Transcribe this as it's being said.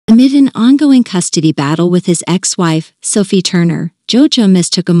Amid an ongoing custody battle with his ex-wife, Sophie Turner, Jonas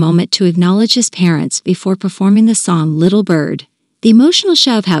took a moment to acknowledge his parents before performing the song Little Bird. The emotional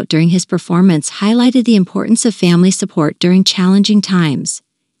shout-out during his performance highlighted the importance of family support during challenging times.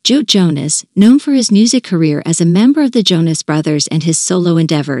 Jonas, known for his music career as a member of the Jonas Brothers and his solo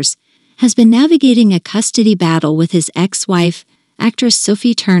endeavors, has been navigating a custody battle with his ex-wife, actress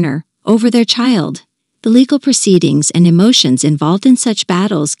Sophie Turner, over their child. The legal proceedings and emotions involved in such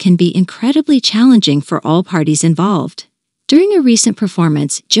battles can be incredibly challenging for all parties involved. During a recent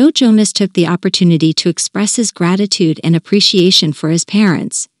performance, Jonas took the opportunity to express his gratitude and appreciation for his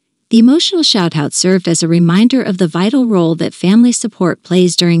parents. The emotional shout-out served as a reminder of the vital role that family support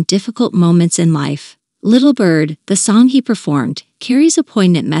plays during difficult moments in life. Little Bird, the song he performed, carries a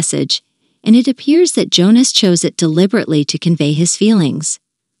poignant message, and it appears that Jonas chose it deliberately to convey his feelings.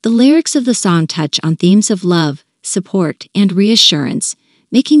 The lyrics of the song touch on themes of love, support, and reassurance,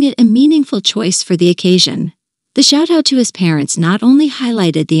 making it a meaningful choice for the occasion. The shout-out to his parents not only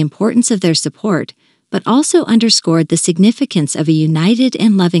highlighted the importance of their support, but also underscored the significance of a united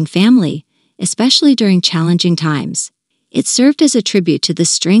and loving family, especially during challenging times. It served as a tribute to the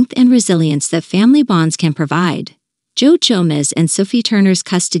strength and resilience that family bonds can provide. Jonas and Sophie Turner's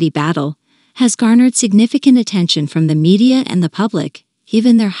custody battle has garnered significant attention from the media and the public,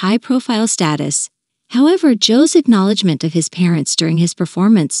 given their high-profile status. However, Joe's acknowledgement of his parents during his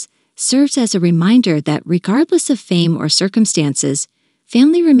performance serves as a reminder that regardless of fame or circumstances,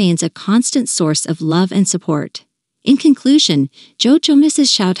 family remains a constant source of love and support. In conclusion,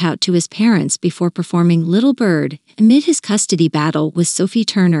 Jonas's shout-out to his parents before performing Little Bird amid his custody battle with Sophie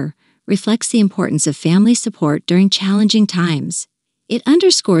Turner reflects the importance of family support during challenging times. It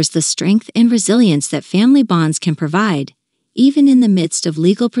underscores the strength and resilience that family bonds can provide, even in the midst of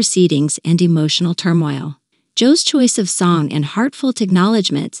legal proceedings and emotional turmoil. Joe's choice of song and heartfelt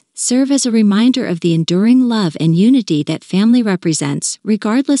acknowledgments serve as a reminder of the enduring love and unity that family represents,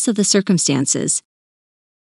 regardless of the circumstances.